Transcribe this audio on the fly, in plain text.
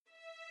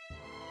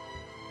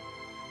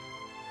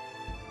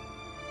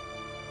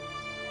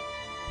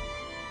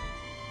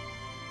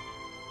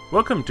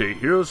Welcome to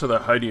Heroes of the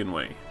Hydian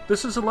Way.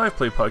 This is a live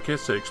play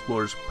podcast that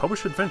explores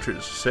published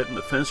adventures set in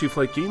the Fantasy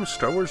Flight Games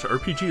Star Wars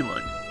RPG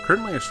line.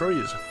 Currently our story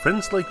is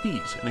Friends Like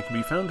These, and it can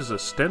be found as a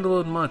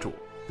standalone module.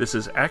 This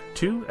is Act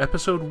 2,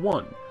 Episode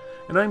 1,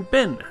 and I'm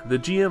Ben, the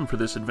GM for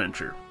this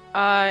adventure.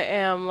 I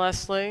am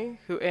Leslie,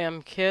 who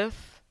am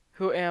Kith,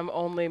 who am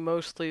only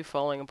mostly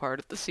falling apart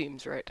at the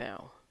seams right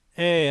now.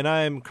 Hey, and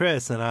I'm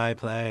Chris, and I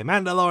play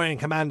Mandalorian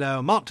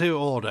Commando Matu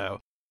Ordo,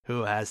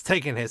 who has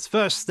taken his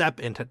first step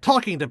into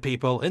talking to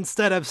people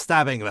instead of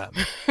stabbing them.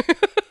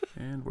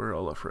 And we're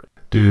all afraid.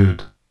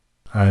 Dude,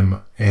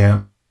 I'm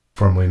Ant,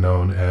 formerly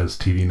known as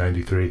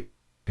TV93,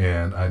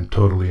 and I'm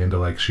totally into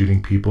like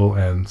shooting people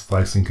and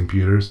slicing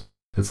computers.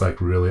 It's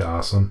like really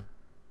awesome.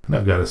 And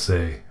I've got to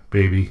say,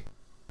 baby,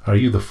 are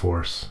you the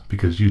Force?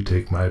 Because you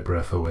take my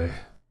breath away.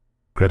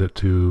 Credit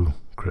to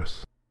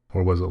Chris.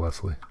 Or was it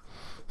Leslie?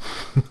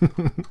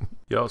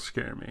 Y'all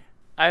scare me.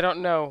 I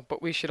don't know,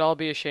 but we should all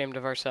be ashamed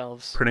of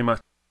ourselves. Pretty much.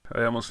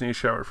 I almost need a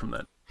shower from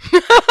that.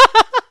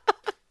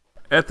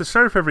 At the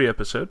start of every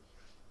episode,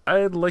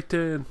 I'd like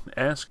to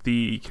ask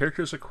the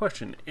characters a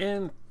question,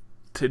 and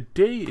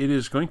today it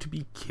is going to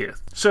be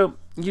Kith. So,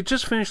 you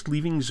just finished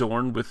leaving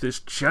Zorn with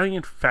this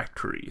giant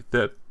factory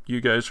that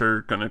you guys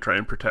are going to try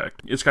and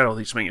protect. It's got all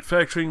these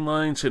manufacturing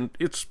lines, and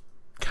it's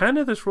kind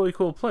of this really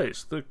cool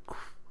place. The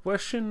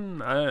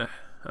question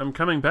I'm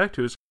coming back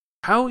to is,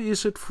 how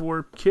is it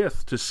for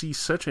Kith to see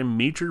such a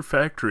major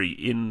factory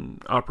in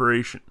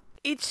operation?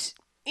 It's,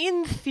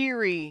 in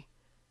theory,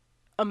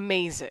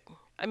 amazing.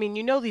 I mean,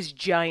 you know these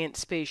giant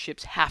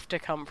spaceships have to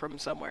come from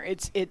somewhere.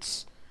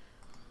 It's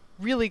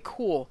really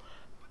cool.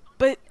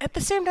 But at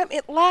the same time,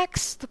 it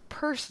lacks the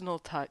personal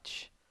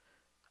touch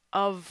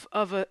of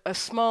a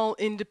small,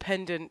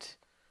 independent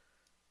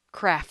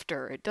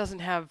crafter. It doesn't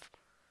have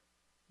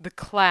the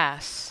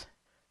class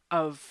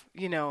of,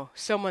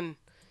 someone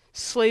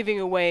slaving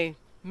away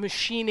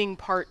machining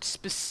parts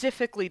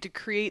specifically to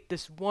create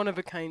this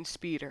one-of-a-kind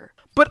speeder.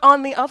 But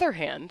on the other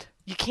hand,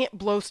 you can't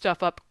blow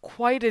stuff up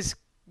quite as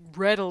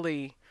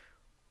readily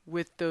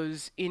with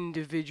those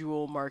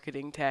individual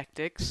marketing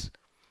tactics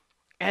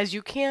as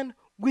you can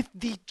with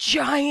the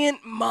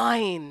giant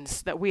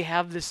mines that we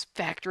have this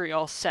factory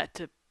all set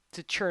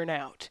to churn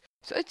out.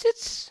 So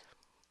it's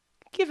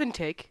give and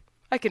take.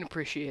 I can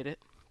appreciate it.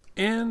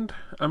 And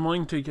I'm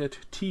going to get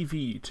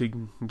TV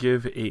to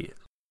give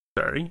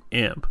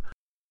AMP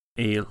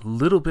a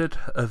little bit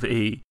of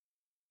a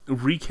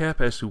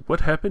recap as to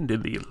what happened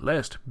in the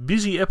last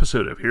busy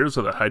episode of Heroes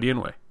of the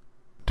Hydian Way.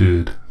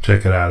 Dude,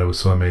 check it out. It was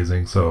so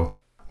amazing. So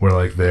we're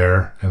like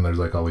there, and there's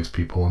like all these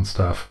people and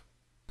stuff.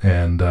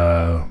 And,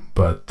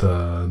 but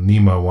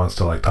Nima wants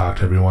to like talk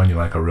to everyone,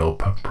 like a real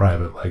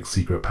private, like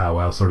secret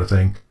powwow sort of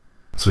thing.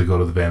 So we go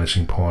to the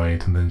vanishing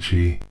point, and then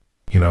she,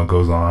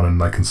 goes on and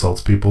like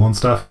consults people and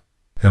stuff,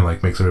 and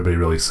like makes everybody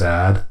really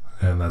sad.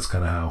 And that's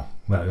kind of how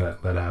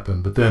that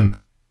happened. But then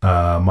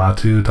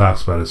Matu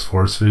talks about his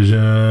Force vision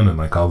and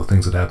like all the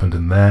things that happened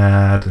in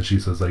that, and she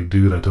says like,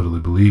 dude, I totally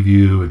believe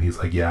you. And he's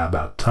like, yeah,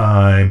 about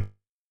time.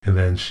 And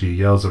then she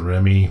yells at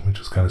Remy, which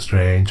is kind of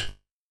strange.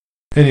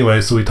 Anyway,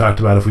 so we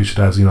talked about if we should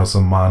have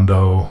some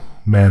Mando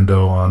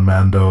on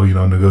Mando,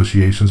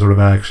 negotiation sort of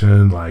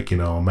action, like,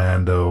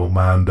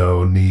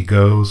 Mando,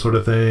 Nego sort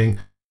of thing.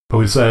 But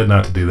we decided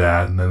not to do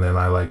that. And then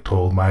I like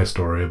told my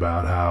story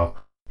about how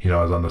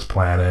I was on this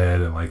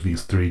planet, and like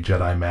these 3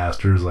 Jedi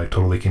Masters like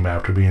totally came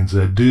after me and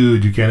said,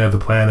 dude, you can't have the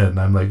planet. And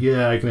I'm like,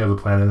 yeah, I can have the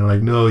planet. And they're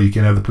like, no, you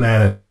can't have the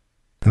planet.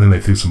 And then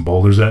they threw some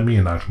boulders at me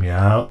and knocked me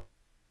out.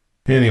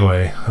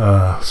 Anyway,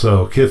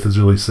 so Kith is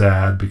really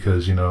sad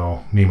because,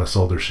 Nima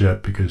sold her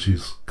ship because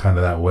she's kind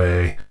of that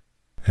way.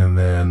 And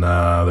then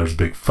there's a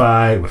big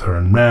fight with her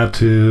and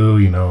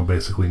Matu.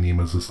 Basically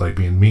Nima's just like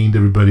being mean to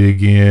everybody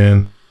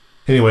again.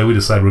 Anyway, we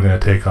decided we're going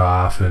to take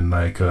off and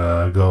like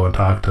go and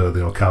talk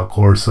to Cal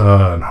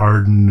Corsa and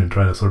Hardin and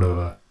try to sort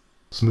of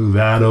smooth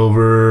that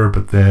over.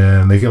 But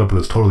then they came up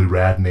with this totally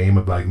rad name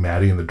of like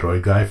Maddie and the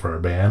Droid Guy for our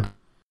band. So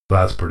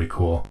that's pretty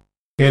cool.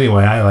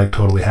 Anyway, I like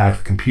totally hacked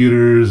the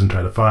computers and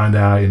try to find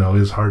out,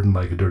 is Hardin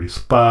like a dirty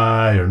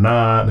spy or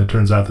not? And it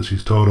turns out that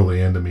she's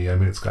totally into me. I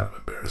mean, it's kind of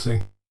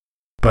embarrassing.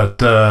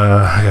 But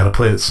I got to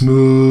play it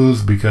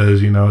smooth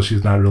because,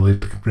 she's not really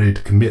ready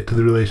to commit to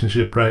the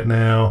relationship right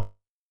now.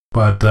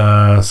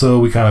 But, so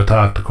we kind of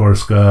talk to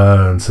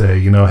Korska and say,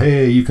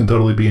 hey, you can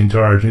totally be in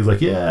charge. And he's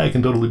like, yeah, I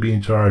can totally be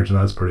in charge. And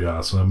that's pretty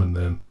awesome. And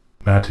then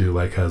Matu,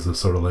 like, has this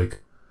sort of, like,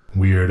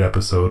 weird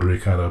episode where he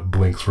kind of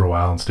blinks for a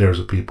while and stares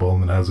at people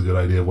and then has a good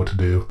idea of what to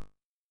do.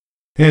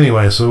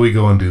 Anyway, so we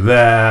go and do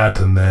that.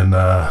 And then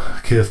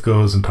Kith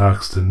goes and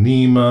talks to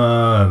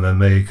Nima. And then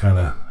they kind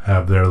of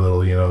have their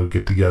little,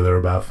 get together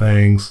about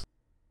things.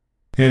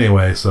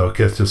 Anyway, so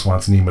Kith just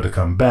wants Nima to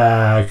come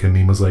back, and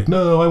Nima's like,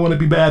 no, I want to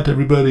be bad to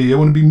everybody. I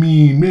want to be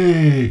mean,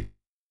 me.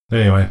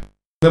 Anyway,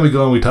 then we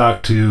go and we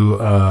talk to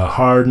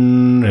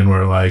Hardin, and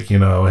we're like,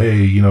 hey,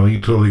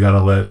 you totally got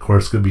to let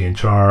Korska be in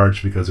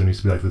charge because there needs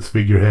to be like this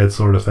figurehead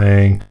sort of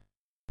thing.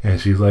 And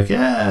she's like,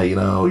 yeah,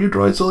 your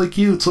droid's really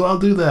cute, so I'll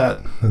do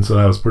that. And so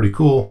that was pretty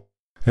cool.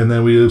 And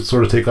then we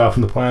sort of take off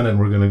from the planet, and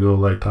we're going to go,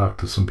 like, talk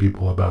to some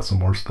people about some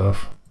more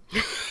stuff.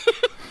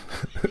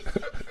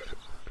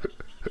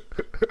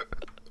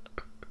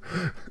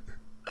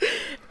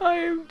 I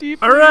am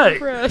deeply All right.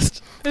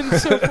 impressed and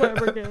so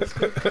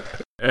flabbergasted.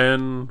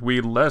 And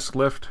we last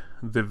left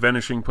the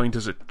vanishing point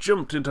as it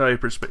jumped into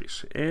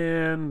hyperspace.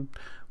 And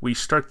we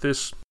start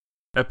this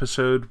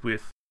episode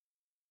with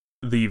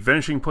the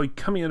vanishing point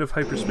coming out of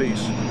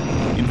hyperspace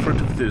in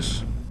front of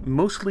this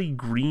mostly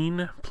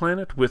green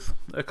planet with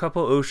a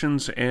couple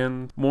oceans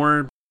and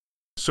more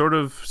sort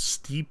of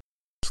steep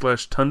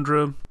 /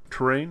 tundra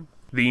terrain.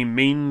 The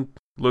main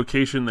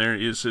location there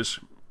is this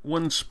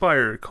one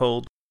spire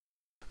called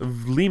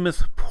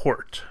Vlemeth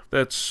Port.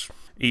 That's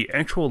a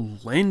actual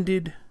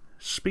landed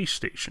space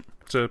station.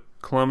 It's a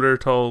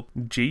kilometer-tall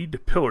jade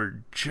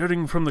pillar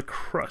jutting from the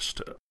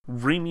crust.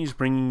 Raimi's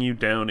bringing you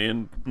down,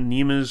 and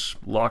Nima's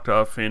locked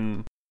off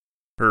in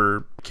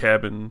her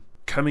cabin.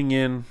 Coming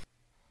in,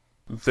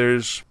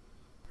 there's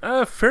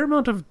a fair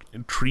amount of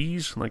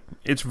trees. Like,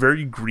 it's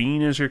very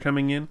green as you're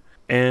coming in.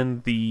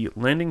 And the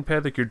landing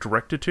pad that you're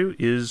directed to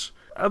is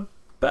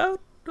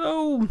about,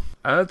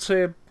 I'd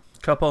say a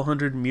couple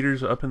 100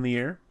 meters up in the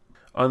air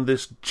on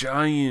this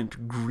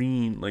giant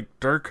green, like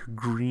dark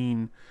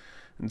green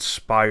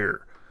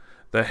spire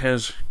that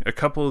has a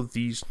couple of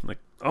these, like,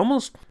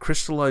 almost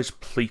crystallized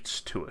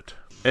plates to it.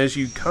 As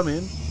you come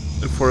in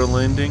for a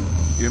landing,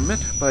 you're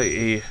met by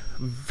a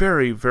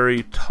very,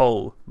 very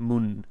tall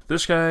Mun.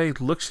 This guy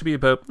looks to be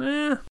about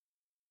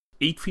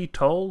 8 feet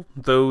tall,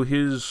 though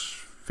his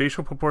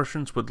facial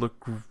proportions would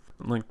look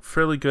like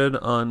fairly good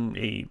on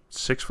a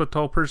 6 foot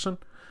tall person.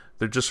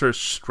 They're just sort of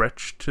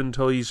stretched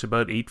until he's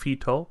about 8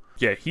 feet tall.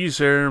 Yeah, he's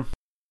there,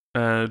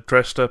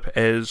 dressed up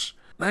as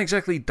not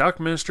exactly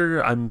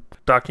dockmaster. I'm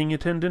docking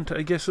attendant,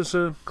 I guess, is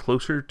a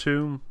closer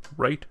to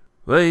right.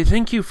 Why,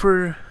 thank you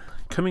for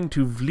coming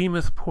to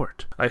Vlemeth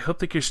Port. I hope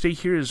that your stay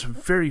here is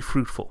very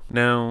fruitful.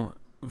 Now,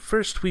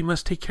 first we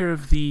must take care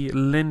of the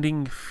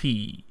landing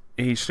fee.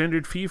 A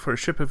standard fee for a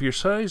ship of your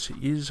size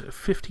is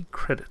 50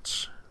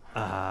 credits.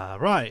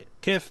 Right.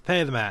 Kif,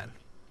 pay the man.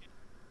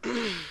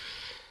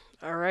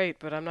 Alright,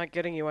 but I'm not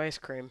getting you ice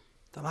cream.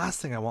 The last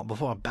thing I want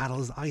before a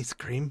battle is ice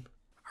cream.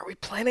 Are we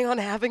planning on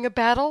having a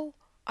battle?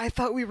 I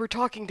thought we were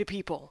talking to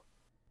people.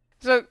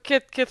 So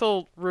Kith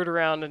will root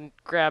around and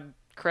grab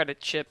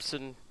credit chips,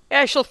 and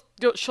yeah, she'll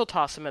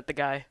toss them at the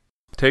guy.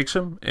 Takes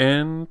him,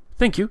 and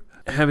thank you.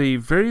 Have a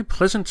very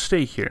pleasant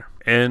stay here.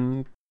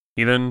 And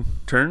he then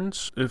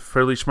turns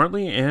fairly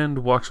smartly and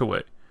walks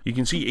away. You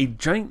can see a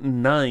giant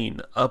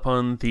 9 up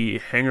on the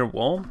hangar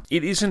wall.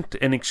 It isn't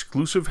an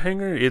exclusive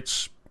hangar,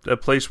 it's a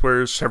place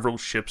where several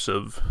ships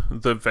of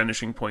the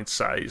vanishing point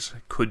size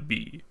could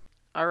be.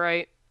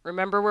 Alright,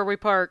 remember where we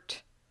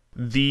parked.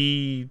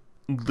 The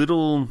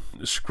little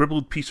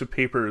scribbled piece of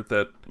paper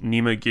that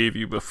Nima gave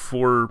you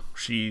before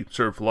she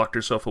sort of locked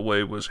herself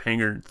away was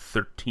hangar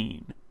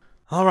 13.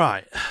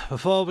 Alright,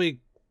 before we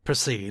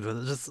proceed,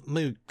 just let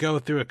me go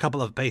through a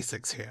couple of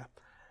basics here.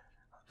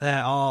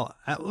 There are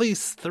at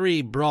least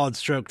 3 broad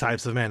stroke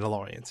types of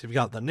Mandalorians. You've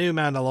got the new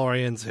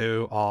Mandalorians,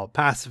 who are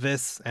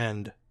pacifists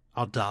and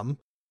are dumb.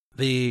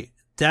 The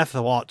Death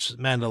Watch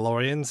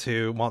Mandalorians,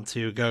 who want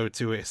to go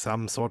to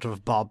some sort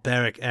of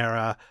barbaric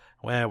era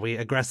where we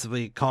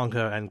aggressively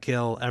conquer and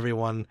kill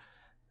everyone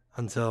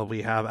until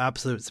we have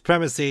absolute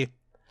supremacy.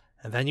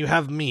 And then you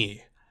have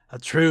me, a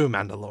true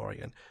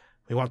Mandalorian.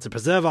 We want to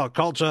preserve our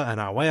culture and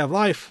our way of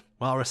life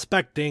while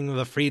respecting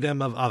the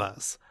freedom of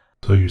others.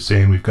 So you're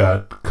saying we've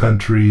got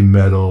country,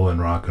 metal, and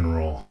rock and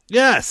roll?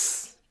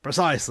 Yes,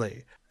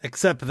 precisely.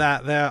 Except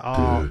that there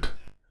are Dude.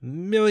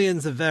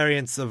 millions of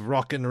variants of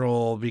rock and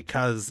roll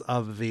because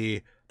of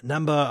the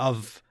number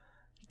of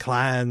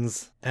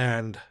clans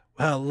and,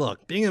 well,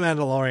 look, being a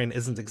Mandalorian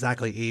isn't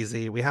exactly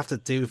easy. We have to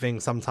do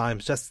things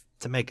sometimes just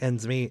to make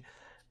ends meet.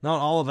 Not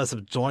all of us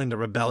have joined a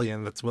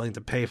rebellion that's willing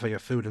to pay for your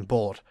food and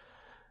board.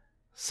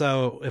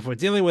 So, if we're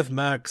dealing with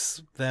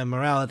mercs, their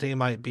morality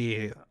might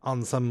be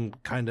on some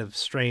kind of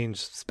strange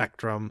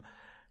spectrum.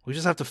 We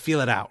just have to feel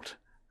it out.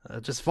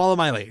 Just follow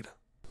my lead.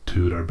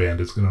 Dude, our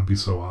band is going to be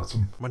so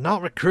awesome. We're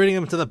not recruiting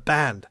them to the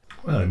band.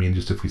 Well, I mean,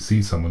 just if we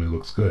see someone who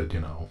looks good, you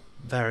know.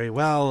 Very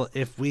well,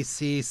 if we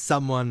see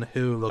someone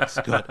who looks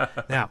good.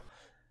 Now,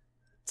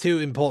 2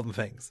 important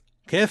things.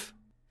 Kif.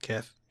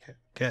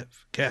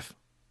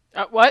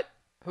 What?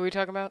 Who are we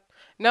talking about?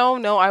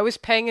 No, I was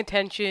paying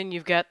attention.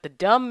 You've got the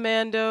dumb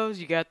Mandos,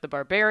 you got the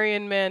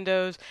barbarian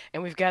Mandos,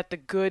 and we've got the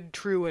good,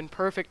 true, and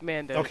perfect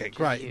Mandos. Okay, which is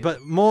great. you.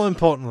 But more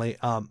importantly,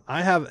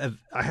 I have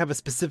a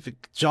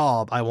specific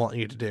job I want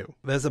you to do.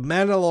 There's a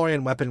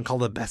Mandalorian weapon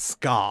called a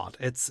Beskar.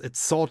 It's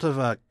sort of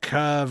a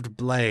curved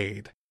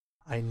blade.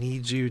 I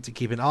need you to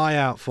keep an eye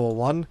out for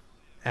one,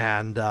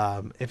 and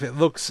if it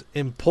looks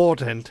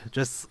important,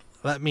 just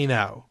let me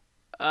know.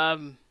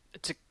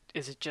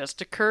 Is it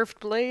just a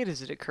curved blade?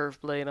 Is it a curved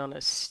blade on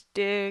a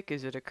stick?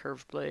 Is it a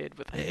curved blade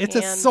with a It's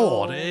handle? a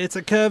sword. It's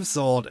a curved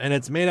sword, and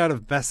it's made out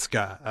of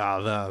Beskar,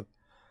 the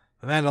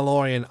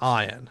Mandalorian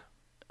iron.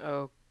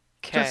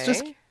 Okay.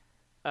 Just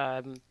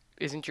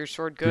isn't your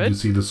sword Did good? you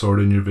see the sword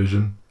in your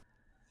vision?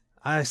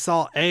 I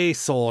saw a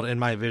sword in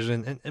my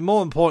vision, and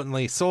more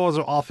importantly, swords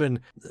are often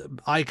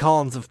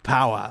icons of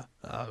power.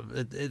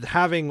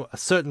 Having a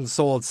certain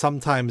sword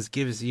sometimes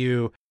gives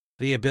you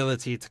the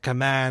ability to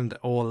command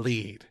or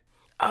lead.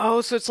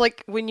 Oh, so it's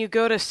like when you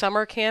go to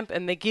summer camp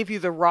and they give you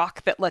the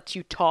rock that lets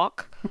you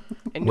talk,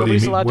 and What do you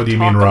nobody's mean- allowed what to do you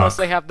talk mean unless rock?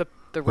 they have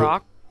the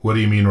rock. What do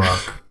you mean,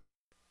 rock?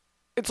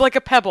 It's like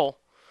a pebble.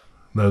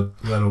 No,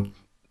 I don't.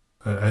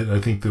 I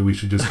think that we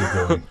should just get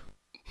going.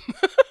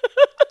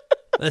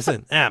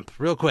 Listen, Amp,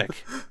 real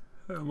quick.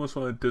 I almost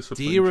want to discipline.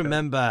 Do you Chad.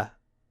 remember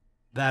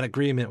that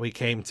agreement we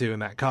came to in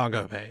that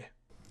cargo bay?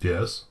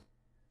 Yes,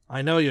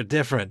 I know you're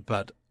different,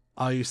 but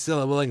are you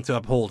still willing to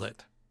uphold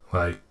it?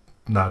 like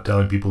not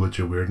telling people that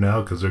you're weird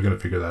now because they're gonna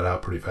figure that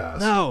out pretty fast.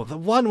 No, the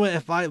one where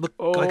if I look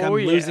like I'm Oh,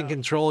 losing yeah.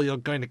 control, you're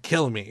going to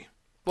kill me.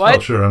 What? Oh,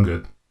 sure, I'm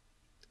good.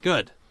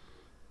 Good.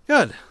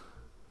 Good.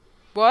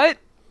 What?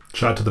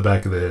 Shot to the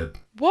back of the head.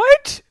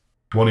 What?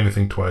 Won't even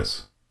think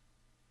twice.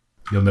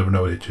 You'll never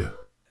know it hit you.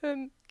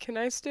 Can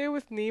I stay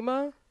with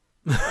Nima?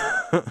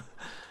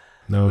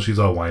 No, she's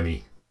all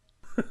whiny.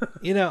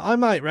 You know, I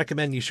might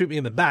recommend you shoot me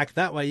in the back.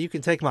 That way you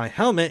can take my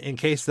helmet in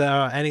case there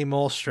are any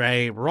more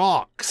stray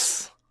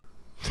rocks.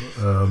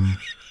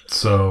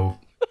 So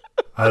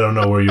I don't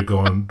know where you're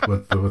going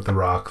with the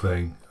rock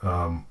thing.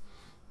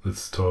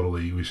 It's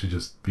totally. We should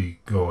just be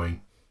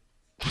going.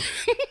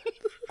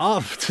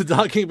 Off to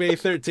Docking Bay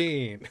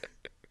 13.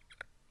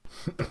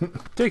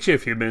 Takes you a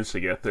few minutes to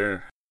get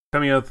there.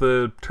 Coming out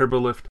the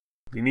turbolift,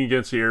 leaning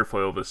against the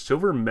airfoil, the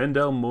Silver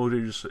Mandal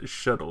Motors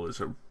shuttle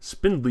is a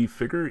spindly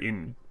figure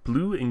in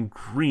blue and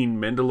green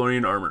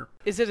Mandalorian armor.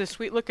 Is it a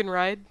sweet looking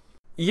ride?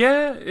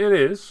 Yeah, it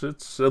is.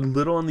 It's a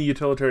little on the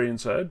utilitarian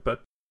side,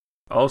 but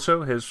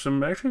also has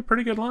some actually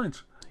pretty good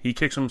lines. He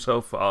kicks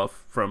himself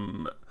off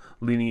from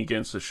leaning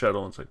against the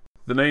shuttle and says,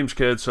 "The name's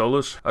Cad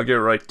Solus. I'll get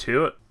right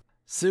to it."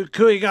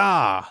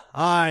 Sukuiga,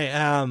 I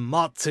am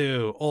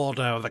Matsu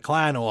Ordo of the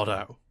Clan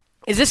Ordo.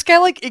 Is this guy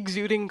like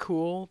exuding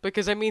cool?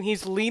 Because I mean,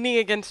 he's leaning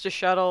against a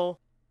shuttle.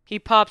 He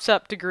pops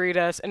up to greet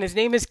us, and his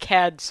name is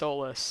Cad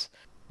Solus.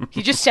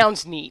 He just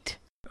sounds neat.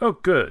 Oh,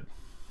 good.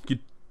 You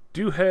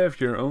do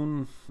have your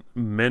own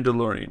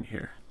Mandalorian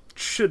here.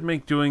 Should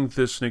make doing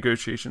this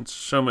negotiation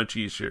so much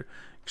easier,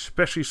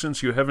 especially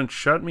since you haven't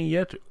shot me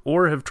yet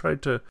or have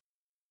tried to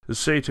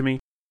say to me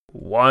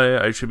why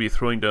I should be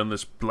throwing down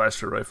this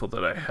blaster rifle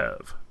that I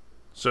have.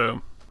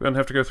 So, we don't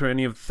have to go through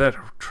any of that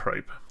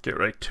tripe. Get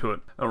right to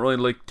it. I don't really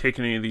like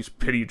taking any of these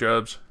pity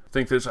jobs. I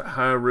think there's a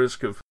high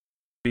risk of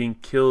being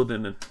killed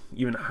and an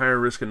even higher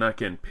risk of not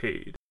getting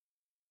paid.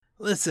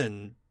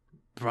 Listen,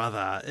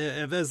 brother,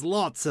 if there's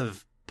lots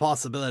of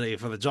possibility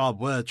for the job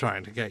we're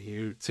trying to get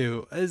you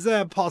to, is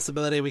there a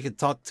possibility we could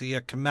talk to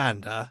your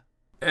commander?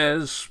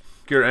 As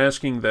you're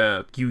asking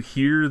that, you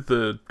hear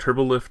the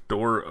turbolift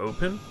door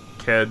open.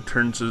 Cad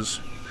turns his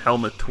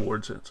helmet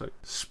towards it. It's like,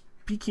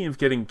 speaking of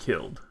getting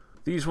killed,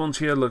 these ones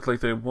here look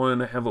like they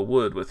want to have a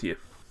word with you.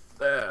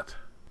 That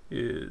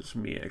is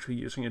me actually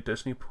using a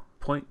destiny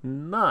point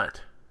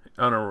not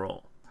on a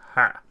roll.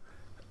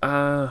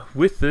 Ha.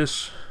 With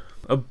this,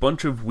 a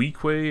bunch of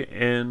Weequay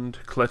and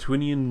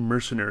Klatooinian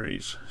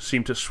mercenaries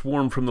seem to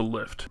swarm from the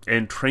lift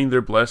and train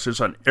their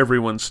blasters on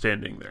everyone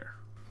standing there.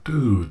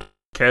 Dude.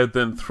 Cad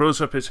then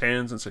throws up his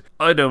hands and says,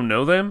 "I don't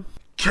know them."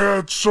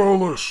 Cad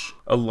Solus!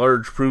 A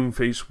large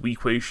prune-faced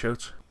Weequay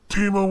shouts,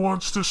 Timo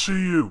wants to see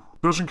you.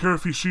 Doesn't care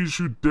if he sees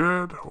you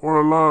dead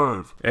or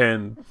alive.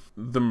 and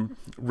the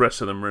rest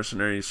of the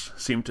mercenaries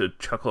seem to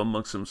chuckle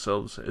amongst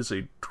themselves as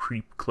they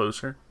creep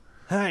closer.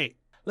 Hey,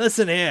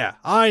 listen here.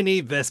 I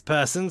need this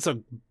person,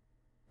 so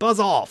buzz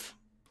off.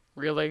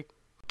 Really?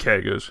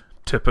 Cad goes,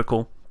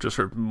 "Typical," just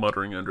sort of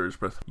muttering under his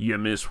breath, "You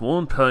miss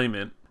one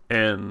payment."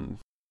 And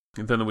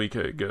then the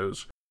Weequay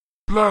goes,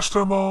 Blast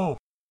them all!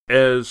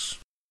 as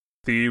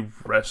the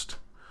rest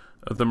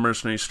of the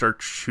mercenaries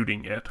start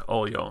shooting at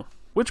all y'all.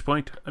 Which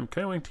point, I'm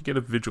going to get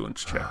a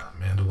vigilance check.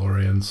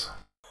 Mandalorians.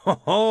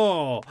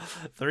 Oh,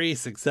 3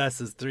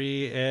 successes,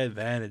 3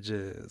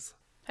 advantages.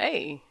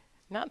 Hey,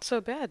 not so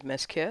bad,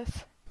 Miss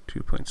Kith.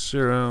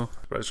 2.0.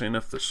 Surprisingly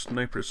enough, the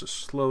sniper's the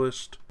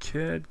slowest.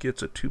 Cad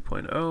gets a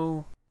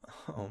 2.0.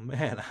 Oh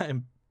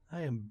man,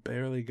 I am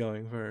barely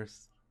going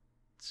first.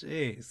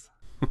 Jeez.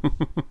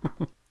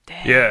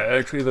 Damn. Yeah,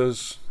 actually,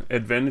 those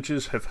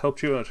advantages have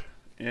helped you out.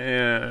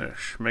 Yeah,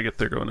 may get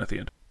there going at the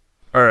end.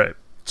 Alright,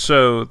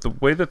 so the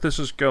way that this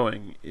is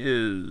going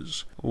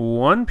is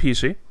 1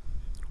 PC,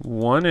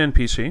 1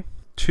 NPC,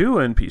 2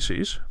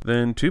 NPCs,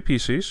 then 2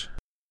 PCs,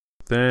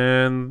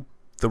 then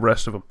the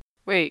rest of them.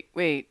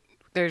 Wait.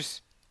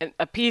 There's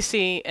a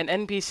PC, an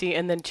NPC,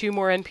 and then 2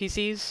 more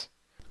NPCs?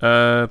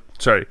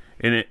 Sorry,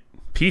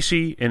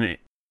 PC, and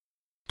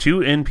 2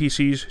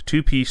 NPCs,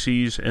 2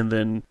 PCs, and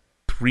then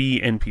 3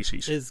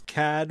 NPCs. Is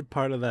CAD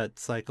part of that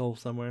cycle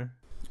somewhere?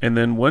 And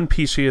then 1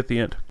 PC at the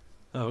end.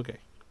 Oh, okay.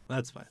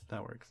 That's fine.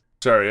 That works.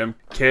 Sorry,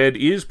 Cad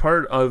is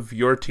part of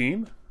your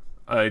team.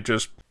 I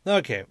just...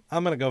 Okay,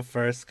 I'm gonna go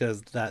first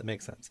because that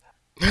makes sense.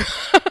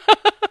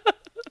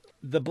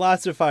 The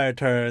blaster fire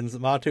turns.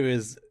 Matu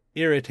is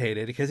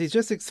irritated because he's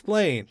just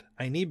explained,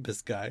 I need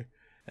this guy.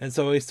 And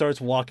so he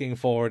starts walking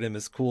forward in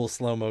this cool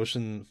slow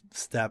motion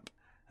step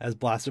as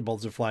blaster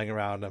bolts are flying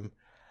around him.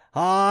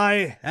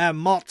 I am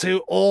Motu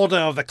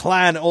Ordo of the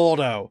Clan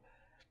Ordo.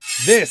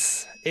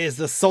 This is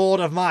the sword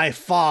of my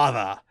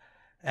father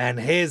and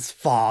his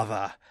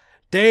father,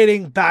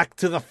 dating back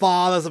to the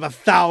fathers of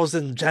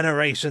 1,000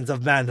 generations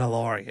of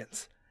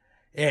Mandalorians.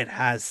 It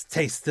has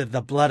tasted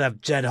the blood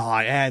of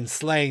Jedi and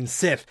slain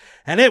Sith,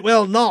 and it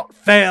will not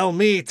fail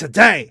me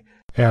today.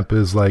 Amp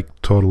is like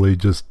totally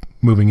just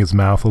moving his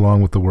mouth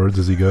along with the words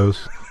as he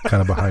goes,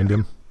 kind of behind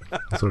him.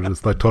 Sort of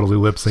just like totally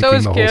lip So syncing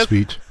is the whole Kith.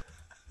 speech.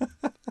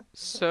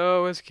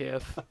 So is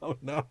Kith. Oh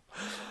no.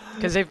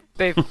 Because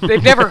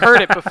they've never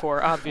heard it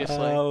before, obviously.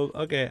 Oh,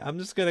 okay. I'm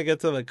just gonna get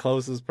to the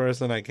closest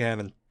person I can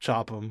and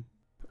chop him.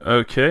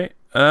 Okay.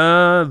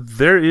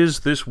 There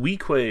is this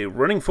Weequay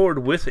running forward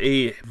with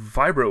a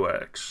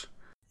Vibroaxe.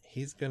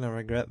 He's gonna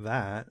regret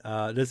that.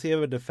 Does he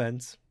have a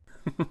defense?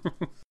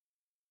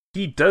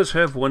 He does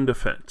have one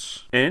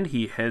defense, and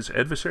he has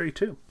adversary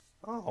too.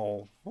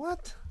 Oh,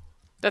 what?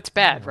 That's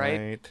bad,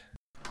 right?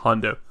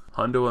 Hondo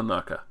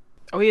Anaka.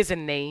 Oh, he has a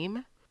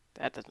name?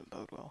 That doesn't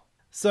bode well.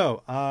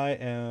 So I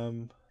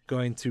am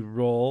going to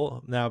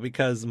roll now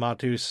because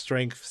Matu's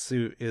strength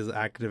suit is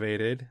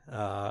activated.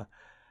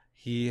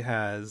 He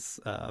has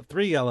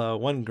 3 yellow,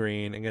 1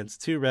 green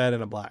against 2 red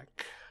and a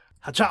black.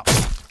 Ha-chop!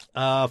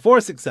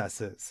 4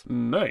 successes.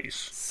 Nice.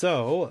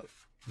 So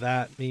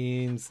that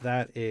means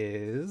that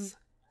is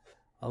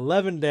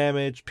 11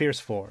 damage, pierce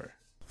 4.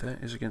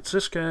 That is against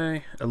this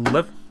guy.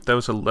 11. That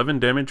was 11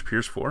 damage,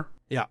 pierce 4.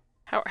 Yeah.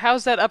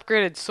 How's that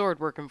upgraded sword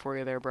working for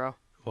you there, bro?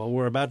 Well,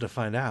 we're about to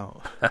find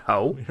out.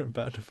 How? We're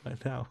about to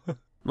find out.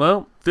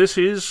 Well, this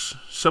is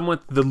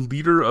somewhat the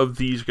leader of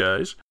these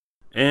guys,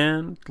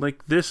 and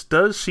like this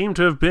does seem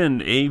to have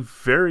been a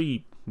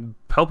very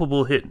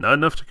palpable hit. Not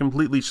enough to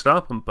completely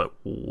stop him, but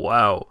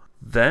wow,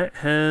 that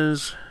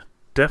has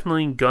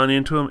definitely gone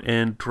into him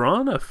and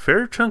drawn a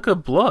fair chunk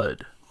of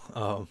blood.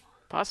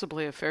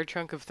 Possibly a fair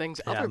chunk of things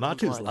Yeah, other than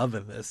Matu's blood.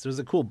 loving this. There's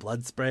a cool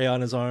blood spray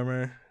on his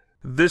armor.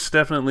 This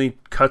definitely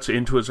cuts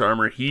into his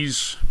armor.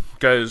 He's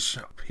got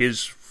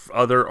his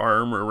other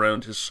arm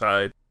around his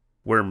side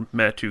where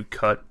Matu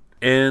cut.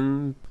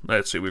 And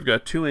let's see, we've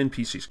got 2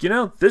 NPCs. You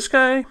know, this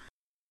guy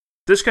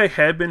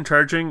had been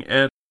charging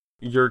at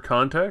your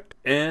contact,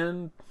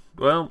 and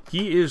well,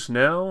 he is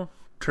now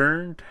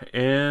turned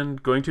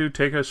and going to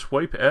take a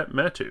swipe at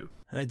Matu.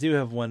 And I do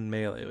have 1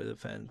 melee with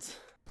defense.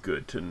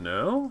 Good to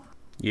know.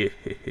 Yeah.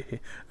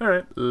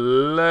 Alright,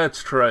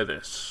 let's try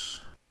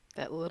this.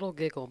 That little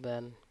giggle,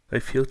 Ben. I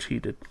feel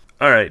cheated.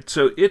 Alright,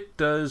 so it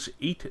does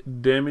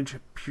 8 damage,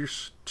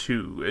 pierce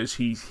 2, as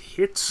he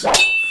hits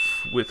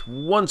with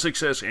 1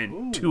 success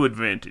and 2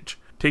 advantage.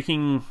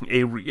 Taking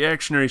a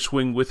reactionary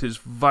swing with his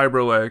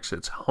Vibroaxe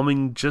that's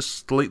humming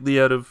just slightly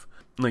out of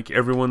like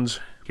everyone's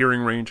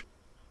hearing range.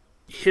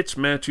 Hits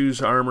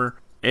Matu's armor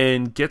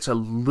and gets a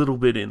little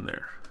bit in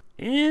there.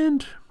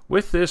 And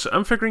with this,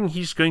 I'm figuring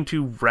he's going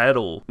to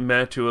rattle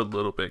Matu a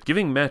little bit,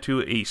 giving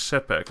Matu a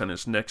setback on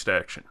his next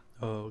action.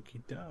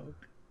 Okie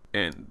doke.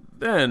 And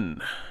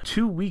then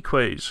 2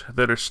 Weequays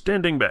that are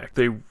standing back.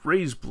 They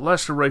raise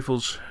blaster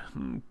rifles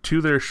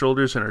to their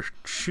shoulders and are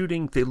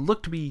shooting. They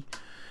look to be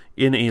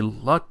in a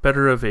lot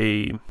better of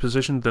a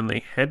position than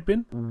they had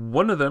been.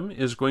 One of them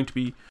is going to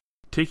be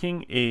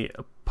taking a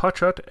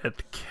potshot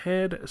at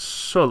Cad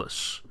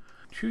Solus.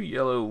 2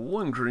 yellow,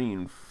 1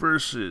 green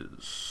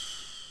versus...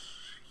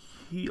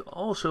 He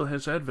also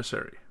has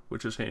adversary,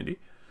 which is handy.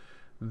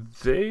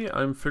 They,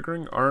 I'm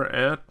figuring, are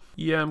at...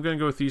 Yeah, I'm going to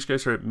go with these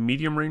guys are at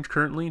medium range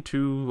currently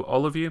to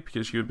all of you,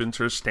 because you had been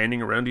sort of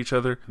standing around each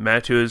other.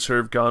 Matu has sort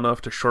of gone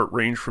off to short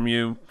range from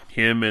you.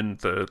 Him and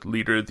the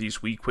leader of these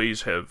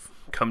Weequays have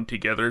come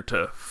together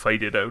to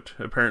fight it out,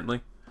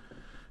 apparently.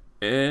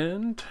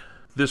 And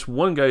this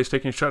one guy is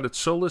taking a shot at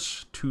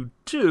Solus to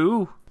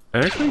do...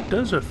 Actually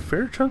does a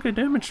fair chunk of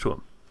damage to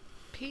him.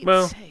 Pete's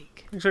Well,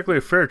 sake. exactly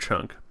a fair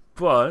chunk,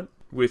 but...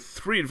 With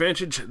 3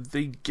 advantage,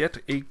 they get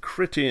a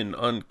crit in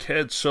on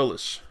Cad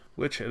Solus,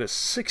 which at a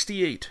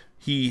 68,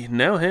 he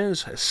now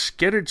has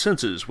Scattered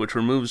Senses, which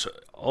removes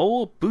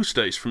all boost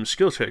dice from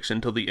skill checks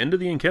until the end of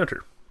the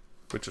encounter,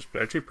 which is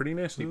actually pretty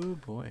nasty. Oh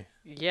boy.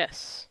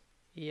 Yes.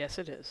 Yes,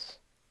 it is.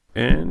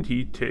 And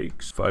he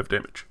takes 5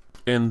 damage.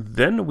 And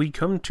then we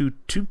come to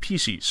 2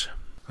 PCs.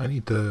 I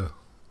need to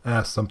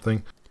ask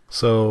something.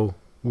 So,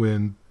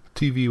 when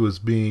TV was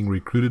being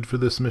recruited for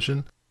this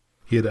mission,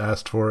 he had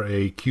asked for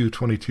a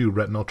Q-22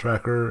 retinal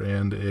tracker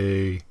and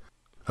a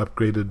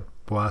upgraded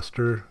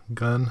blaster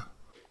gun.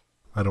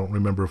 I don't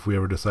remember if we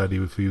ever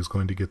decided if he was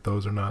going to get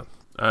those or not.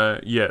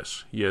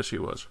 Yes, he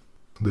was.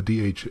 The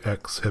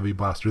DHX heavy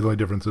blaster. The only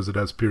difference is it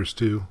has Pierce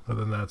 2.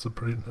 Other than that, it's a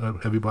pretty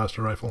heavy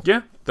blaster rifle.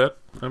 Yeah,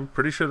 I'm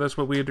pretty sure that's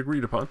what we had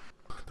agreed upon.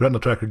 The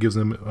retinal tracker gives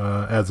him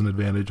adds an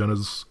advantage on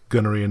his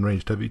gunnery and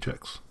ranged heavy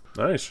checks.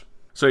 Nice.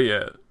 So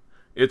yeah,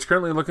 it's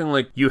currently looking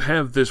like you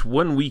have this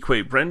one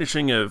Weequay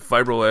brandishing a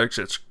Vibroaxe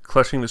that's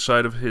clutching the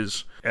side of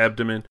his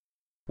abdomen,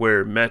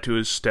 where Matu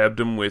has stabbed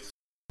him with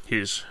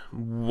his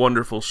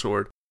wonderful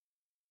sword.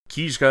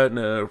 He's gotten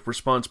a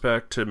response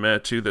back to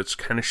Matu that's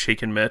kind of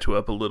shaken Matu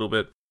up a little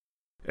bit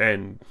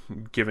and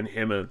given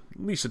him at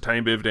least a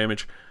tiny bit of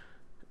damage.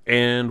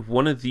 And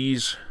one of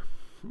these,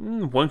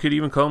 one could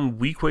even call them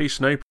weak-way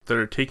snipers that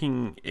are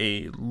taking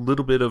a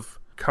little bit of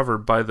cover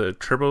by the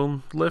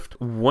turbo lift.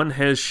 One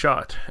has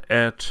shot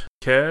at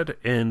Cad,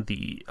 and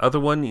the other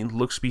one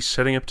looks to be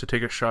setting up to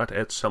take a shot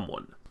at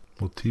someone.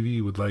 Well,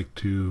 TV would like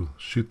to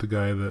shoot the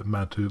guy that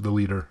Matu, the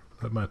leader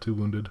that Matu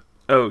wounded.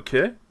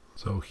 Okay.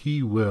 So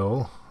he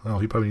will... Oh,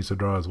 he probably needs to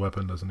draw his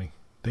weapon, doesn't he?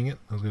 Dang it,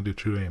 I was going to do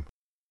true aim.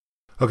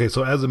 Okay,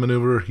 so as a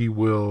maneuver, he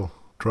will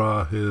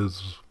draw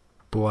his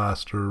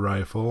blaster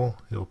rifle.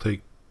 He'll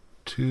take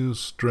 2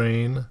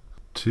 strain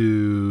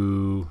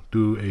to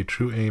do a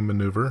true aim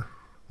maneuver,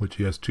 which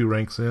he has 2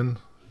 ranks in,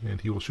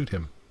 and he will shoot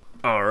him.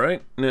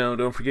 Alright, now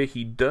don't forget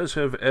he does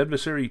have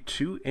adversary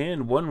 2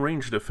 and 1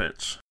 range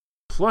defense.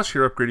 Plus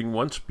you're upgrading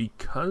once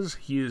because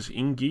he is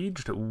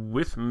engaged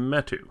with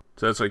Matu.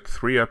 So that's like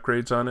 3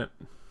 upgrades on it.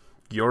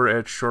 You're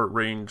at short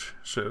range,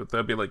 so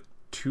that'd be like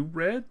 2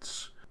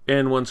 reds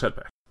and 1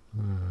 setback.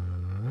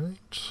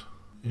 Alright.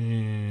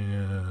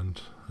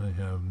 And I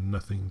have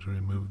nothing to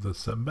remove the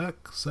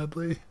setback,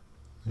 sadly.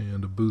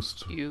 And a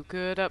boost. You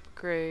could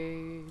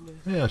upgrade.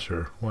 Yeah,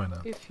 sure. Why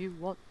not? If you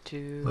want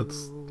to.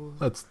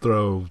 Let's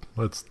throw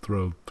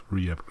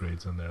 3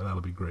 upgrades in there.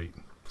 That'll be great.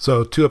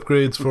 So 2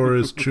 upgrades for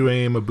his true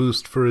aim, a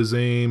boost for his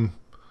aim,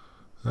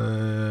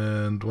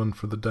 and 1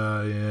 for the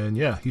die, and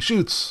yeah, he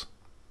shoots.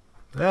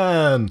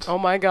 And Oh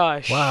my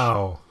gosh.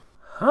 wow.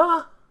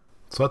 Huh?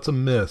 So that's a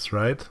miss,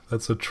 right?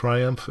 That's a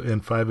triumph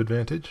and 5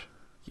 advantage?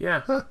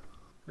 Yeah. Huh.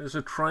 There's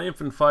a triumph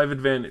and 5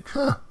 advantage.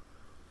 Huh.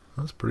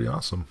 That's pretty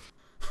awesome.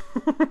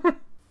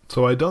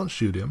 So I don't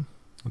shoot him,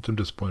 which I'm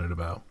disappointed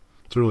about.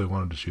 I really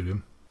wanted to shoot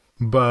him.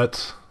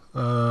 But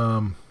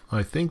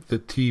I think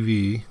that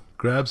TV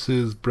grabs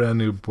his brand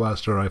new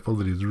blaster rifle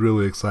that he's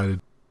really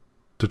excited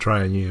to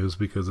try and use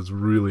because it's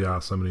really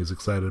awesome and he's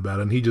excited about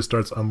it. And he just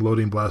starts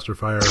unloading blaster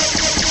fire and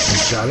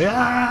shouting,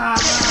 "Ah,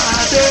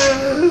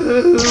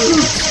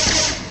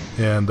 dudes!"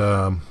 And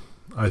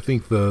I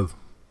think the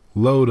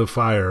load of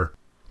fire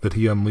that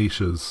he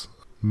unleashes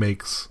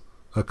makes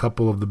a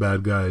couple of the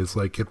bad guys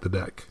like hit the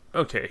deck.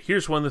 Okay,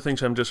 here's one of the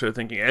things I'm just sort of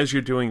thinking. As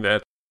you're doing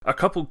that, a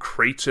couple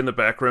crates in the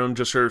background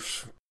just sort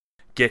of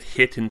get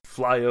hit and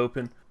fly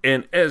open.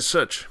 And as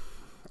such,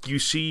 you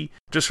see,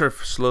 just sort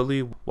of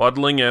slowly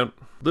waddling out,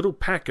 little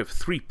pack of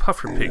 3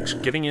 puffer pigs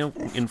getting out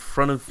in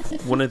front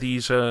of one of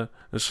these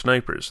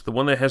snipers, the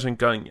one that hasn't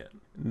gone yet.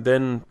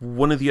 Then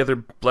one of the other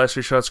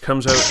blaster shots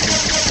comes out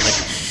and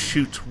like,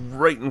 shoots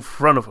right in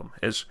front of them,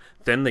 as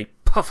then they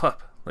puff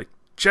up like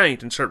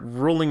giant and start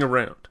rolling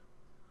around.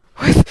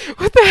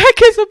 What the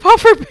heck is a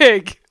puffer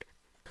pig?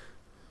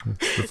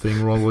 The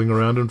thing rolling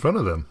around in front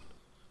of them.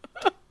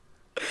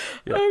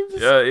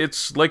 Yeah,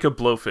 it's like a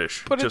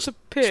blowfish, But just it's a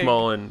pig.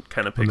 small and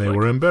kind of And pig-like. they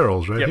were in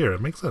barrels right Yep. here.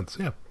 It makes sense,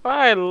 yeah.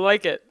 I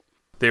like it.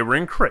 They were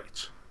in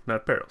crates,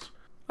 not barrels.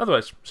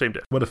 Otherwise, same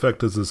death. What effect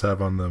does this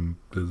have on them?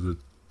 Does it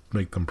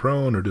make them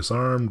prone or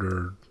disarmed,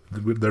 or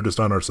they're just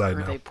on our side Are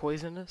now? they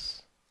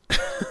poisonous?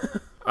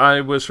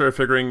 I was sort of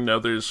figuring now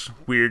there's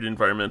weird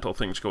environmental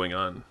things going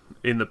on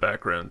in the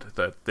background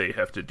that they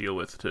have to deal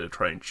with to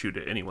try and shoot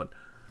at anyone.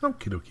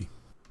 Okie dokie.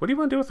 What do you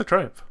want to do with the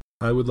Triumph?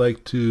 I would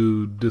like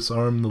to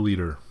disarm the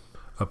leader.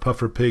 A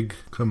puffer pig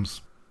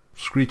comes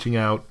screeching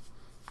out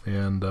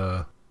and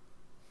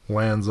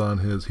lands on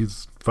his...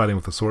 He's fighting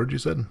with a sword, you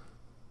said?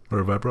 Or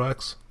a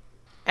vibroaxe?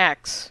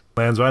 Axe.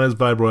 Lands on his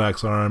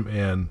vibroaxe arm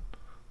and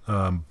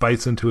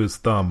bites into his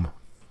thumb.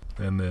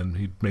 And then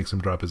he makes him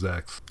drop his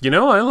axe. You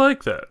know, I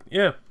like that.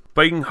 Yeah.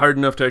 Biting hard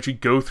enough to actually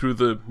go through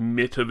the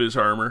mitt of his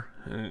armor.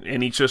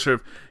 And he's just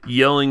sort of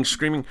yelling,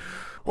 screaming,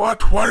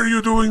 What? Why are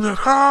you doing that?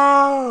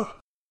 Ah!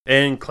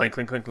 and clank,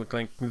 clank, clank, clank,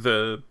 clank.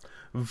 The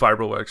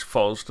vibroaxe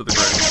falls to the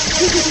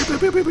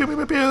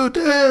ground.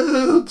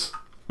 Dudes!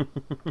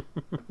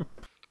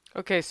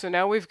 Okay, so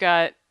now we've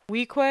got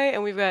Weequay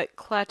and we've got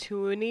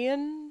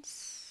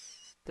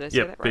Clatoonians. Did I say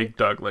Yep, that right? big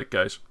dog-like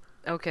guys.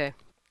 Okay.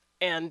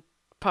 And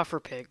puffer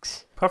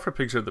pigs. Puffer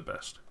pigs are the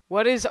best.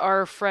 What is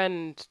our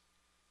friend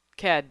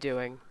Cad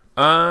doing?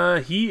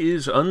 He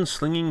is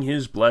unslinging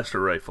his blaster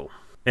rifle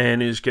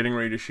and is getting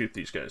ready to shoot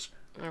these guys.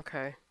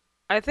 Okay.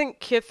 I think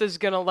Kith is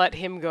gonna let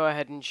him go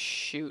ahead and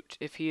shoot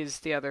if he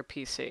is the other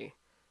PC.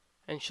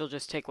 And she'll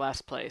just take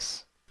last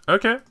place.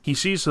 Okay. He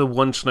sees the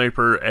one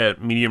sniper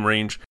at medium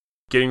range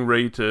getting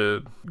ready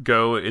to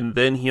go, and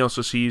then he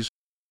also sees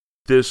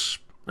this,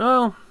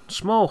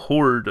 small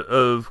horde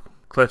of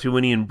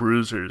Clatuinian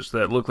bruisers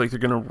that look like they're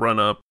going to run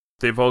up.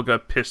 They've all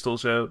got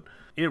pistols out.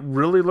 It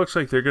really looks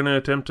like they're going to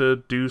attempt to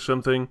do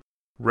something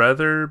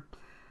rather,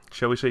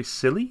 shall we say,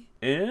 silly?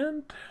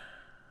 And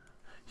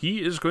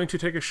he is going to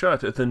take a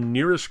shot at the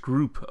nearest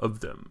group of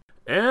them.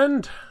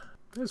 And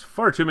there's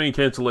far too many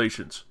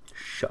cancellations.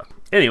 Shut.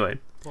 Anyway,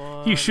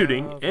 he's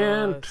shooting,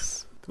 and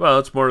well,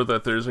 it's more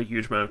that there's a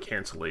huge amount of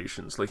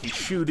cancellations. Like, he's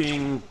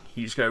shooting,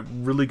 he's got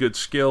really good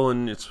skill,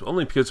 and it's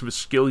only because of his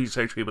skill he's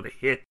actually able to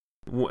hit.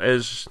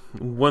 As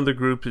one of the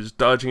group is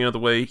dodging out of the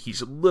way,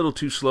 he's a little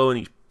too slow, and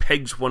he's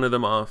pegs one of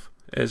them off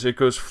as it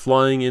goes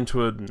flying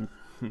into a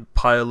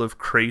pile of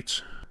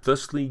crates,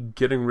 thusly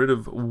getting rid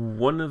of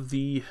one of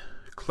the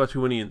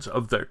Clatuanians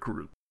of that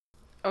group.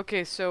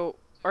 Okay, so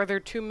are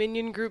there 2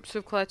 minion groups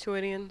of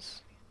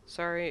Clatuanians?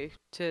 Sorry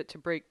to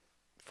break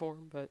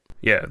form, but...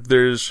 Yeah,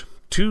 there's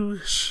 2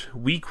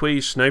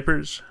 Weequay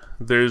snipers.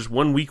 There's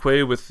 1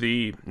 Weequay with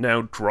the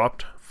now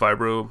dropped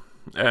Vibro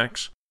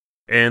axe.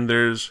 And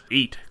there's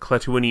 8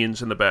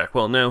 Clatuanians in the back.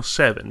 Well, now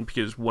 7,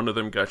 because one of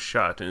them got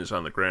shot and is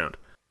on the ground.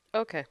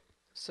 Okay,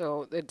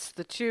 so it's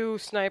the 2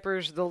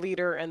 snipers, the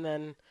leader, and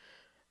then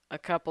a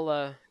couple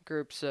of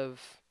groups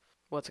of...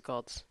 what's it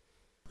called?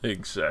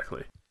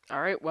 Exactly.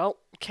 Alright, well,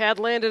 Cad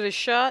landed a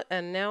shot,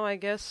 and now I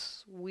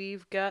guess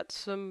we've got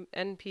some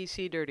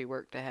NPC dirty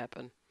work to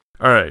happen.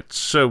 Alright,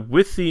 so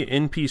with the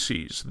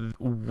NPCs,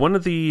 one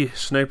of the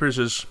snipers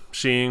is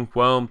seeing,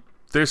 well,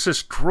 there's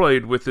this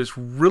droid with this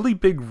really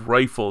big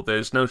rifle that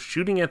is now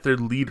shooting at their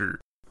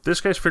leader. This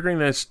guy's figuring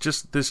that it's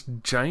just this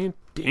giant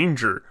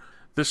danger.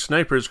 This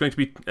sniper is going to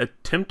be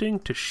attempting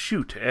to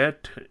shoot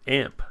at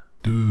Amp.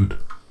 Dude.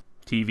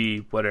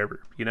 TV,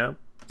 whatever, you know?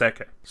 That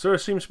guy. So it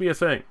seems to be a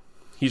thing.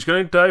 He's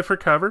going to dive for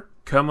cover,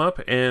 come up,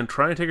 and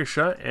try and take a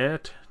shot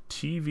at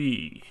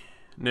TV.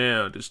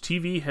 Now, does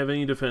TV have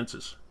any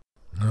defenses?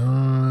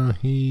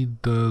 He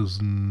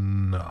does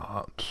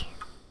not.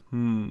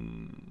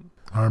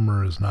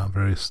 Armor is not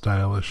very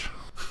stylish.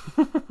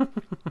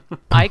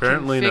 I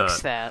Apparently can fix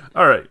not. that.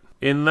 Alright,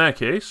 in that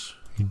case...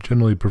 He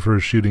generally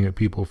prefers shooting at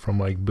people from,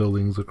 like,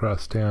 buildings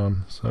across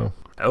town, so...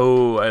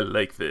 Oh, I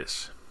like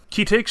this.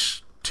 He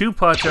takes 2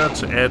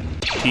 potshots at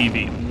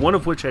TV, one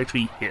of which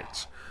actually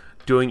hits,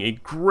 doing a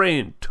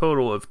grand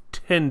total of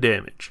 10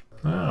 damage.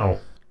 Ow.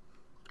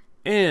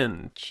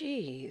 And,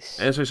 Jeez.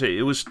 as I say,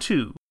 it was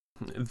 2.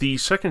 The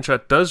second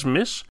shot does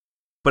miss,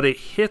 but it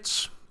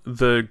hits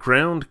the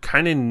ground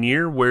kind of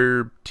near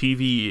where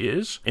TV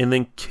is, and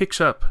then kicks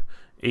up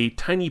a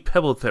tiny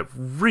pebble that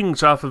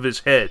rings off of his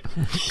head,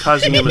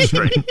 causing him a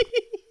strain.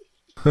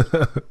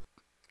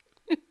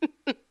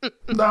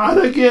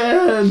 Not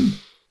again!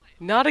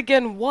 Not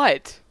again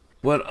what?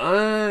 What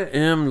I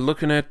am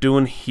looking at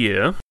doing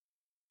here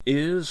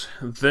is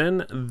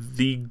then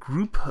the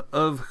group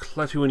of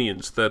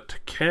Clatuanians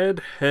that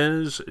Cad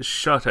has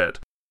shot at.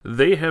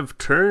 They have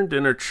turned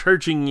and are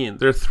charging in.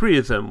 There are 3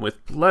 of them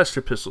with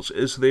blaster pistols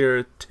as they are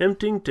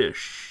attempting to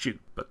shoot.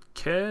 But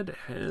Cad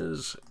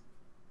has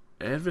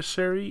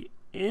adversary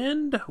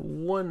and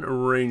 1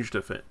 ranged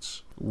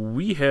offense.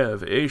 We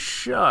have a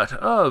shot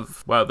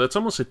of... Wow, that's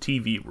almost a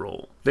TV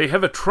roll. They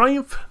have a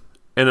triumph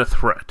and a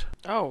threat.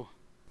 Oh.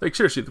 Like,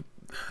 seriously,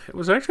 it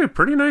was actually a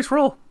pretty nice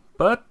roll.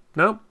 But,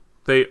 no,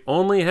 they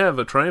only have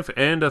a triumph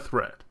and a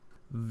threat.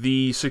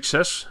 The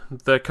success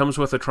that comes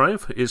with a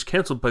triumph is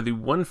cancelled by the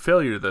 1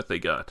 failure that they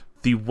got.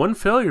 The 1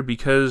 failure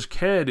because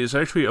Cad is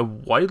actually a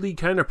wily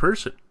kind of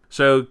person.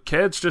 So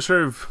Cad's just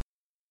sort of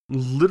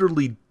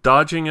literally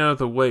dodging out of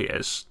the way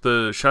as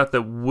the shot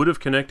that would have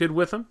connected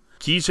with him.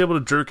 He's able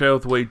to jerk out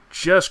of the way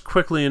just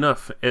quickly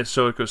enough as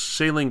so it goes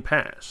sailing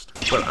past.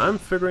 But I'm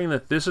figuring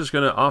that this is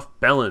going to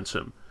off-balance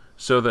him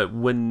so that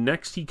when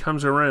next he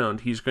comes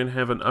around, he's going to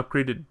have an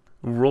upgraded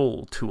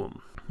roll to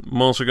him.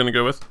 I'm also going to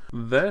go with,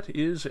 that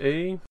is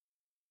a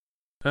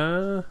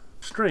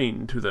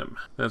strain to them.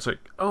 That's like,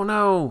 oh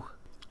no!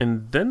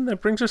 And then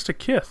that brings us to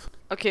Kith.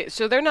 Okay,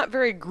 so they're not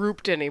very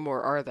grouped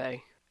anymore, are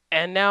they?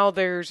 And now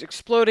there's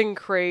exploding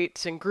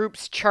crates and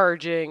groups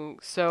charging,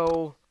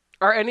 so...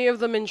 Are any of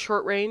them in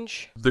short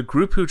range? The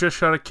group who just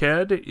shot at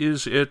Cad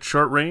is at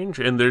short range,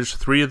 and there's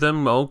 3 of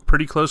them all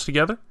pretty close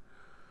together.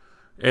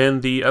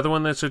 And the other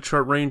one that's at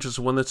short range is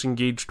the one that's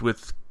engaged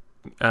with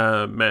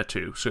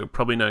Matu, so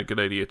probably not a good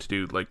idea to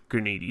do, like,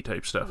 grenade-y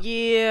type stuff.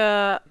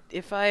 Yeah,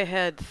 if I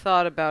had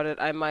thought about it,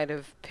 I might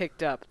have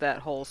picked up that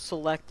whole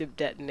selective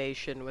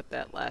detonation with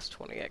that last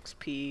 20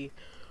 XP.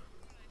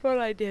 But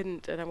I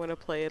didn't, and I'm going to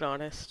play it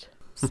honest,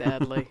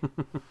 sadly.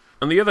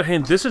 On the other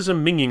hand, this is a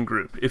minion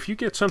group. If you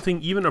get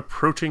something even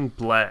approaching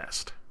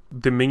blast,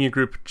 the minion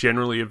group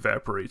generally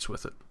evaporates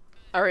with it.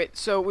 Alright,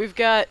 so we've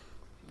got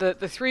the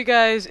 3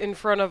 guys in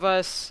front of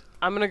us.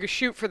 I'm going to go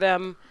shoot for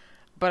them,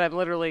 but I'm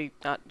literally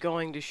not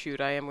going to shoot.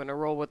 I am going to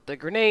roll with the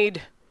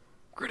grenade.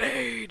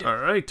 Grenade!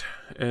 Alright,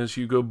 as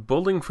you go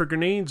bowling for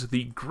grenades,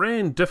 the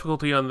grand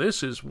difficulty on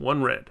this is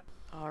 1 red.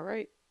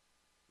 Alright.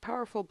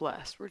 Powerful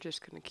blast. We're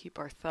just going to keep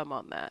our thumb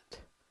on that.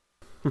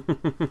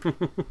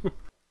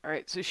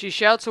 Alright, so she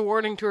shouts a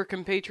warning to her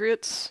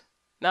compatriots.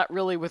 Not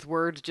really with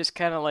words, just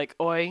kind of like,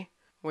 oi.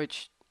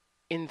 Which,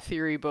 in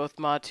theory, both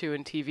Matu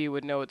and TV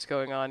would know what's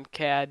going on.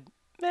 Cad,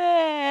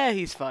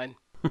 he's fine.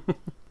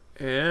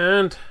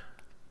 And...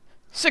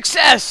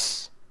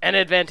 Success! An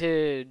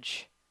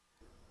advantage.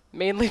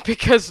 Mainly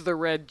because the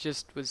red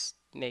just was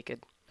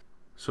naked.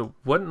 so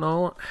what in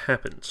all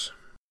happens?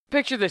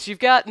 Picture this, you've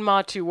got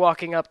Matu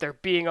walking up there,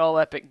 being all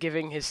epic,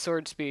 giving his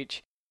sword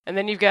speech. And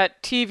then you've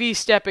got TV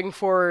stepping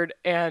forward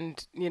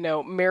and,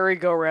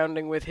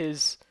 merry-go-rounding with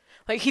his...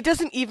 Like, he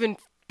doesn't even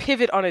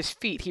pivot on his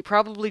feet. He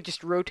probably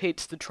just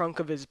rotates the trunk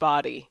of his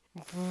body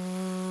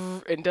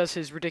and does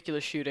his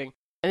ridiculous shooting.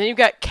 And then you've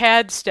got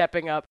Cad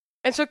stepping up.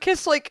 And so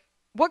Kith's like,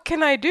 what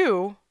can I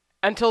do?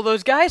 Until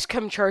those guys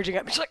come charging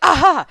up. She's like,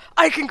 aha,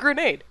 I can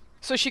grenade.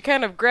 So she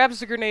kind of grabs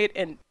the grenade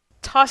and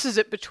tosses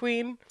it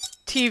between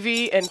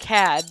TV and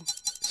Cad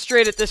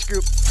straight at this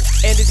group.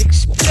 And it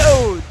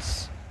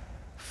explodes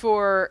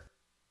for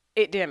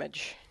 8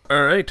 damage.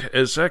 All right,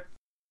 as that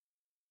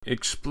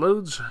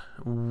explodes,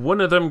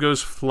 one of them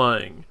goes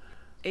flying.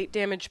 8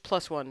 damage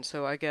plus 1,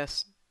 so I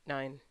guess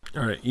 9.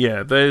 All right,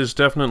 yeah, that is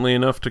definitely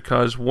enough to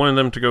cause one of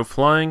them to go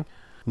flying,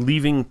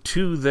 leaving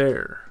 2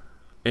 there.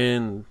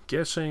 And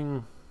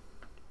guessing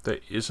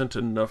that isn't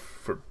enough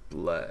for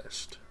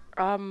blast.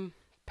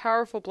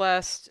 Powerful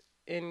blast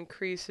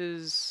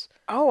increases...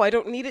 Oh, I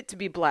don't need it to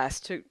be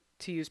blast to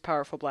use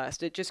powerful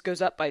blast. It just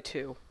goes up by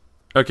 2.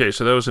 Okay,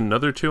 so that was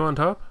another 2 on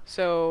top?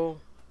 So,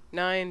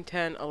 9,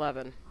 10,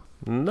 11.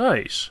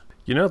 Nice.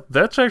 You know,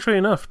 that's actually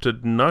enough to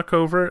knock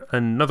over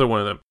another one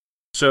of them.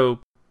 So,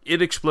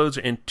 it explodes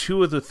and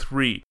 2 of the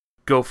 3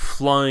 go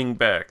flying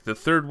back. The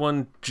third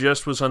one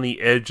just was on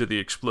the edge of the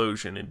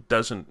explosion. It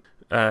doesn't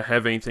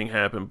have anything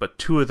happen, but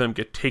 2 of them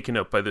get taken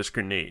out by this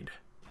grenade.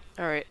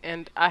 Alright,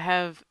 and I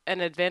have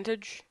an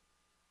advantage?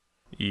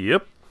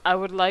 Yep. I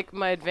would like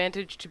my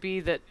advantage to be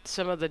that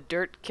some of the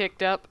dirt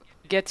kicked up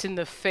gets in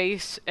the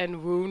face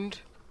and wound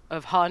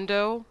of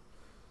Hondo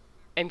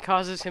and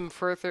causes him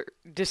further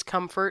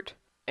discomfort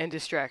and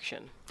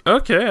distraction.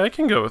 Okay, I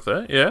can go with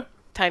that, yeah.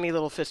 Tiny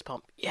little fist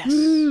pump. Yes.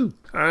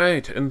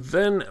 Alright, and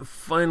then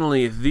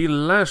finally, the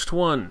last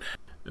one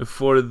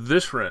for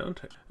this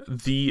round.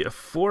 The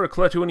 4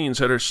 Clatuanians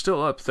that are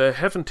still up, that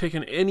haven't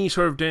taken any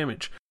sort of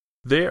damage,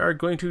 they are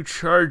going to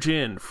charge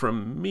in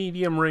from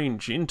medium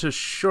range into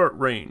short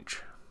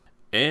range.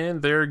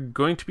 And they're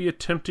going to be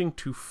attempting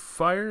to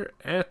fire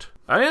at...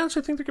 I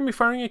honestly think they're going to be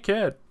firing at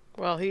Cad.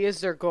 Well, he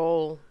is their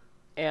goal,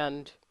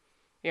 and,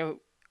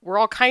 we're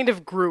all kind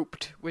of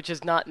grouped, which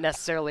is not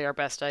necessarily our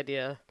best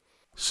idea.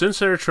 Since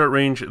they're at short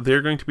range,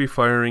 they're going to be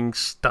firing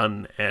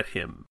stun at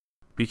him.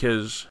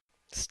 Because...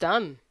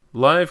 Stun.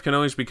 Live can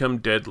always become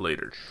dead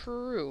later.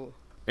 True.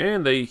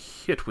 And they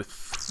hit with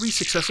 3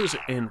 successes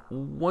and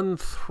 1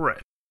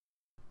 threat,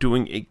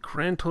 doing a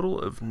grand total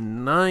of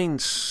 9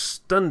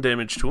 stun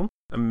damage to him.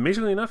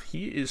 Amazingly enough,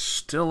 he is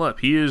still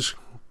up. He is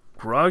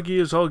groggy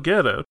as all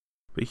get out,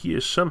 but he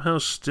is somehow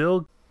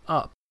still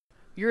up.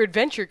 Your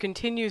adventure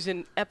continues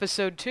in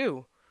episode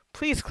 2.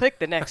 Please click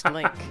the next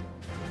link.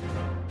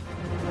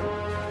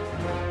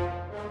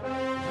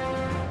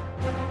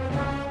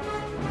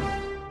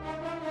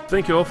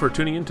 Thank you all for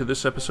tuning in to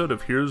this episode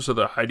of Heroes of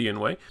the Hydian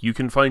Way. You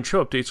can find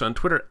show updates on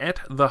Twitter at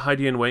The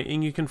Hydian Way,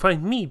 and you can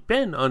find me,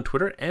 Ben, on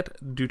Twitter at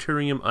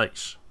Deuterium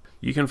Ice.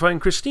 You can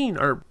find Christine,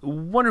 our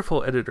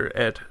wonderful editor,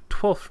 at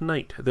 12th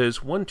Night. That is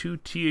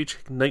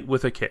 12th Night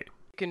with a K.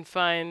 You can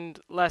find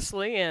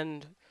Leslie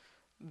and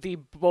the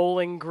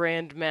bowling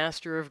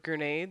grandmaster of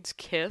grenades,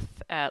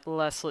 Kith, at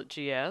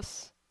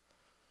LesletGS.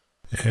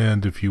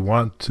 And if you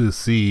want to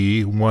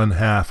see one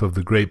half of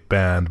the great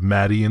band,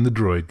 Maddie and the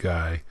Droid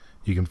Guy,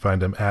 you can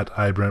find him at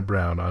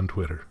iBrentBrown on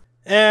Twitter.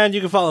 And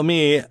you can follow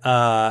me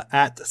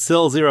at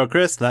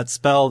Sil0Chris. That's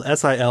spelled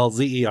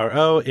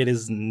Silzero. It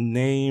is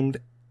named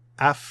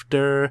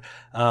after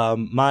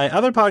my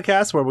other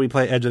podcast where we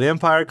play Edge of the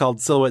Empire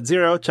called Silhouette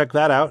Zero. Check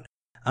that out.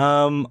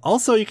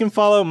 Also, you can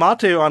follow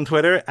Matu on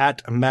Twitter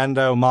at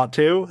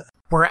MandoMatu.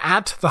 We're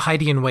at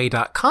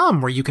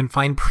thehydianway.com, where you can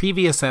find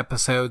previous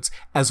episodes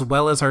as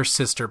well as our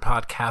sister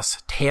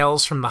podcast,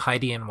 Tales from the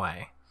Hydian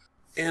Way.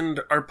 And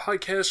our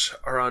podcasts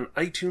are on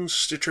iTunes,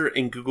 Stitcher,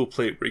 and Google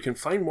Play, where you can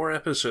find more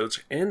episodes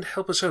and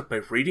help us out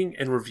by rating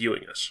and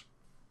reviewing us.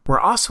 We're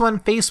also on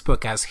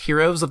Facebook as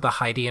Heroes of the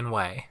Hydian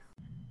Way.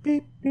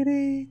 I'm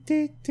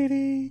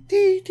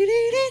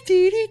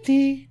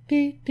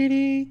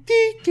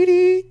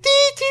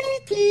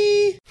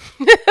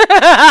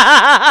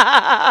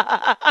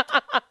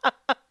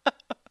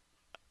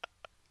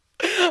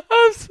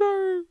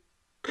sorry.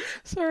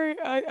 Sorry,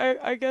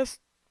 I guess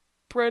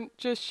Brent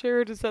just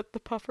shared, is that the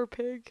puffer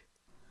pig?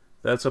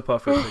 That's a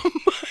puffer pig.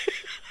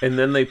 And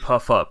then they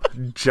puff up,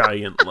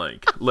 giant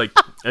like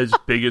as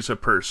big as a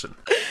person.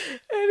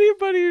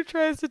 Anybody who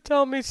tries to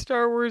tell me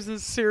Star Wars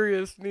is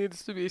serious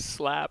needs to be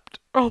slapped.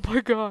 Oh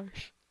my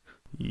gosh.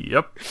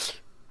 Yep.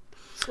 It's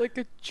like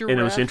a giraffe. And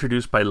it was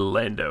introduced by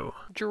Lando.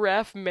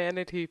 Giraffe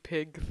manatee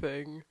pig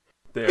thing.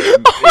 There.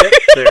 Yep,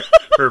 there.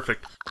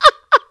 Perfect.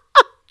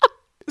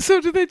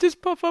 So do they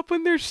just puff up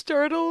when they're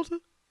startled?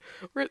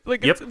 Or,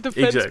 like, yep, it's a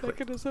defense exactly.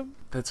 mechanism?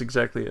 That's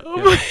exactly it. Oh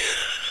yeah. my...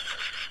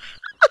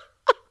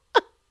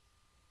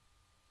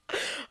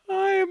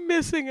 I am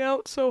missing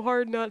out so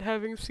hard not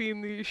having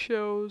seen these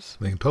shows.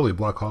 They can totally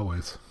block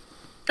hallways.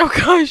 Oh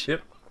gosh.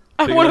 Yep.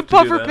 I Big want a enough to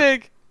do puffer that.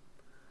 pig.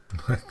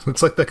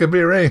 Looks like that could be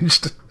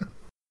arranged.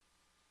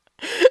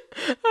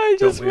 I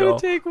just Don't we want all?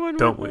 to take one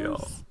Don't with we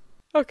us.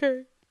 all?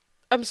 Okay.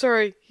 I'm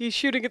sorry. He's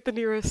shooting at the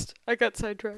nearest. I got sidetracked.